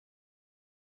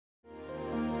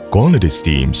quality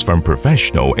stems from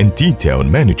professional and detailed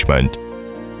management,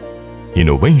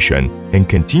 innovation and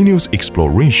continuous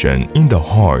exploration in the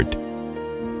heart.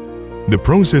 The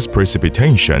process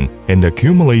precipitation and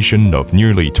accumulation of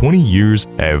nearly 20 years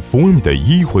have formed the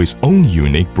Yihui's own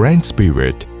unique brand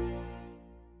spirit.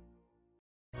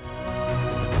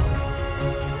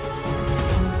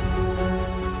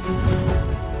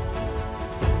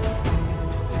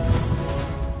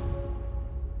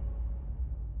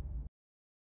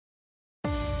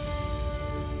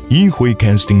 Yihui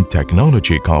Casting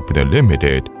Technology Company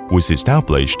Limited was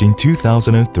established in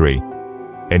 2003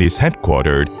 and is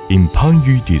headquartered in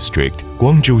Panyu District,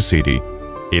 Guangzhou City.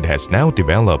 It has now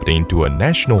developed into a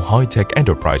national high-tech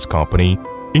enterprise company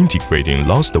integrating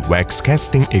lost wax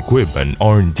casting equipment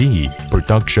R&D,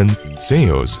 production,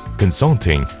 sales,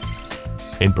 consulting,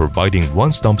 and providing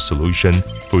one-stop solution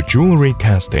for jewelry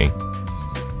casting.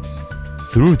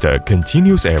 Through the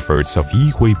continuous efforts of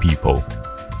Yihui people,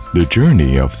 the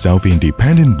journey of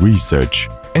self-independent research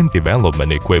and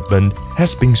development equipment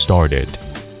has been started,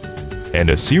 and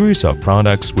a series of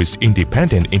products with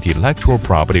independent intellectual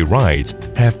property rights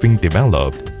have been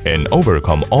developed and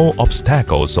overcome all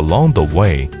obstacles along the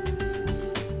way.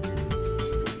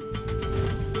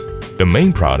 The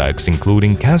main products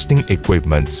including casting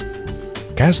equipments,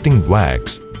 casting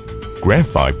wax,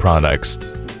 graphite products,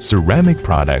 ceramic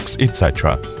products,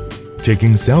 etc.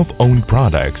 Taking self-owned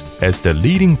products as the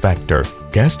leading factor,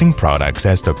 casting products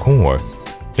as the core,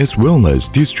 as well as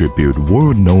distribute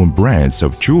world-known brands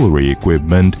of jewelry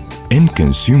equipment and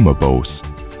consumables.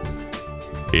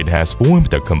 It has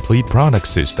formed a complete product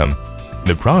system.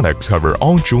 The products cover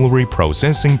all jewelry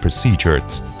processing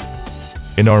procedures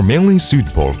and are mainly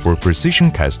suitable for precision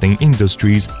casting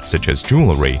industries such as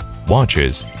jewelry,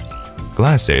 watches,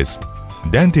 glasses,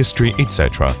 dentistry,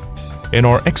 etc., and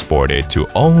are exported to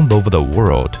all over the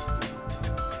world.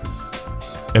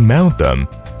 Among them,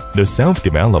 the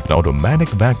self-developed automatic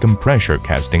vacuum pressure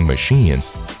casting machine,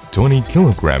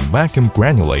 20-kilogram vacuum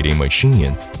granulating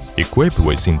machine, equipped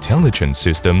with intelligent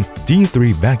system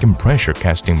D3 vacuum pressure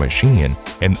casting machine,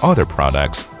 and other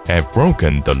products have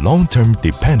broken the long-term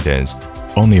dependence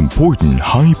on important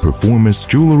high-performance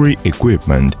jewelry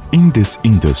equipment in this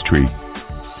industry.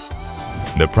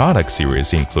 The product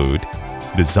series include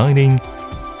designing,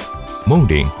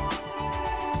 molding,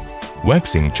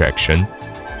 wax injection,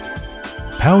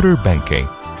 powder banking,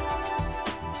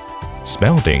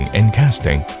 smelting and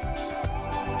casting,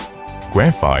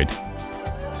 graphite,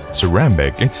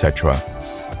 ceramic, etc.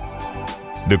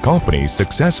 The company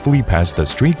successfully passed the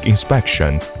strict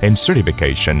inspection and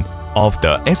certification of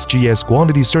the SGS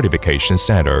Quality Certification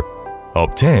Center,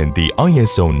 obtained the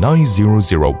ISO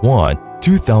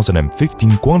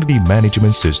 9001-2015 Quality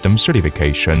Management System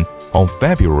certification on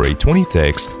February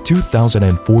 26,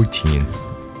 2014,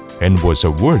 and was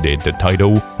awarded the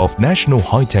title of National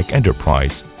High-Tech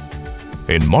Enterprise.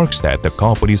 It marks that the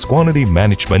company's quality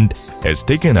management has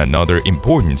taken another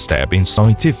important step in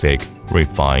scientific,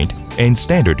 refined, and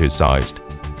standardized.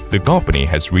 The company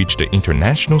has reached the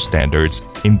international standards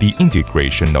in the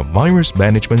integration of virus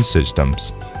management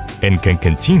systems and can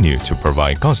continue to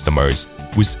provide customers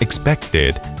with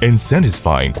expected and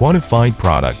satisfying qualified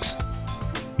products.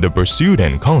 The pursuit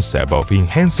and concept of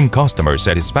enhancing customer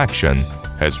satisfaction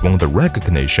has won the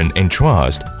recognition and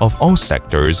trust of all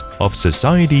sectors of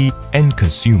society and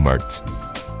consumers.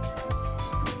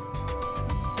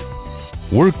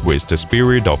 Work with the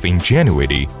spirit of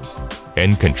ingenuity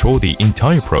and control the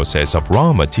entire process of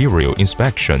raw material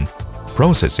inspection,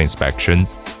 process inspection,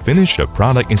 finished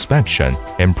product inspection,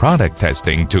 and product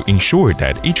testing to ensure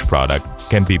that each product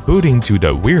can be put into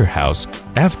the warehouse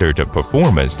after the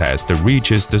performance test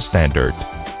reaches the standard.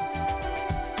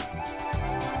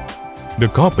 The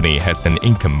company has an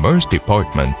e-commerce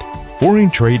department, foreign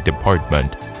trade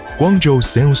department, Guangzhou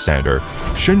Sales Center,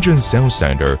 Shenzhen Sales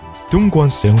Center, Dongguan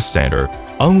Sales Center,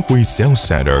 Anhui Sales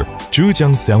Center,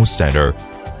 Zhejiang Sales Center,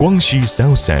 Guangxi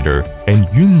Sales Center, and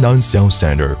Yunnan Sales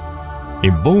Center,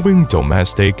 involving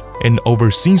domestic and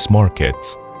overseas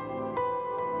markets.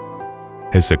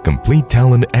 As a complete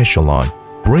talent echelon,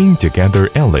 bringing together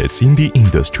elites in the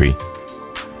industry.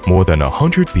 More than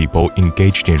 100 people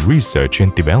engaged in research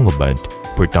and development,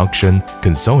 production,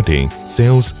 consulting,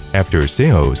 sales,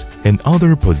 after-sales, and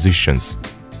other positions.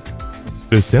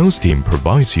 The sales team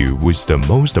provides you with the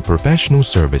most professional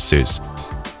services,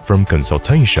 from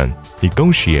consultation,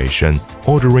 negotiation,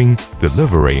 ordering,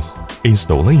 delivery,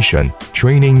 installation,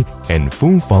 training, and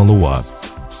full follow-up.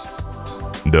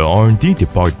 The R&D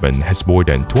department has more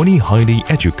than 20 highly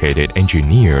educated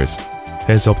engineers,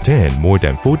 has obtained more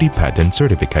than 40 patent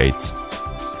certificates,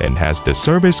 and has the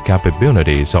service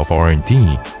capabilities of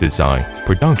R&D, design,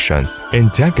 production,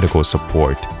 and technical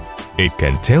support. It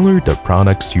can tailor the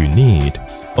products you need,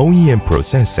 OEM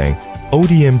processing,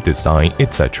 ODM design,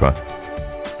 etc.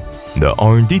 The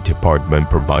R&D department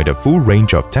provides a full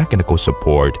range of technical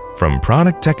support from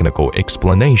product technical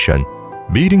explanation,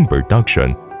 meeting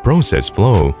production, process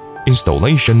flow,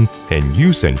 installation, and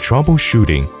use and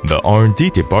troubleshooting. The R&D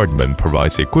department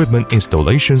provides equipment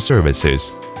installation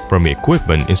services, from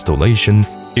equipment installation,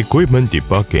 equipment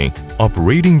debugging,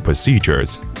 operating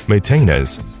procedures,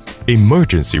 maintenance,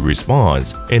 emergency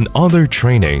response, and other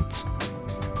trainings.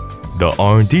 The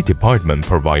R&D department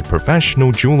provides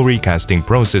professional jewelry casting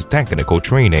process technical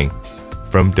training,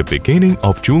 from the beginning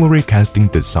of jewelry casting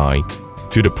design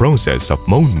to the process of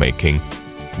mold making,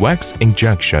 wax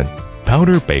injection,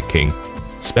 powder baking,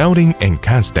 spouting and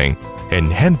casting,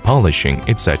 and hand polishing,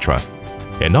 etc.,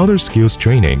 and other skills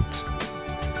trainings.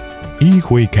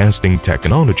 Yihui Casting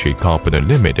Technology Company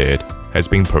Limited has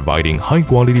been providing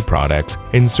high-quality products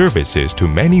and services to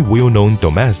many well-known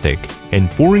domestic and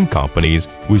foreign companies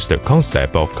with the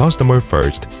concept of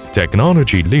customer-first,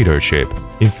 technology leadership,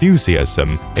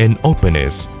 enthusiasm and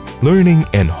openness, learning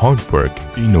and hard work,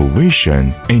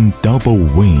 innovation and double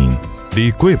win. The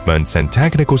equipment and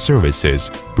technical services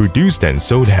produced and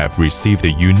sold have received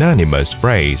a unanimous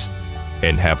praise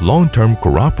and have long-term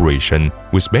cooperation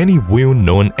with many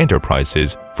well-known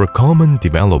enterprises for common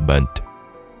development.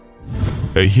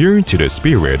 Adhering to the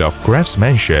spirit of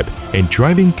craftsmanship and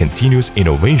driving continuous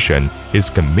innovation is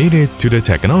committed to the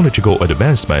technological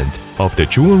advancement of the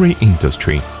jewelry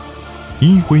industry.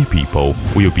 Yihui people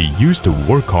will be used to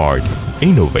work hard,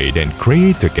 innovate and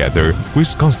create together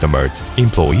with customers,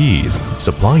 employees,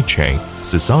 supply chain,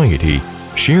 society,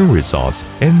 share results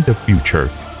and the future,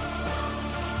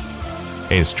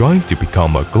 and strive to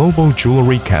become a global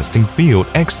jewelry casting field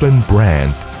excellent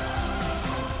brand.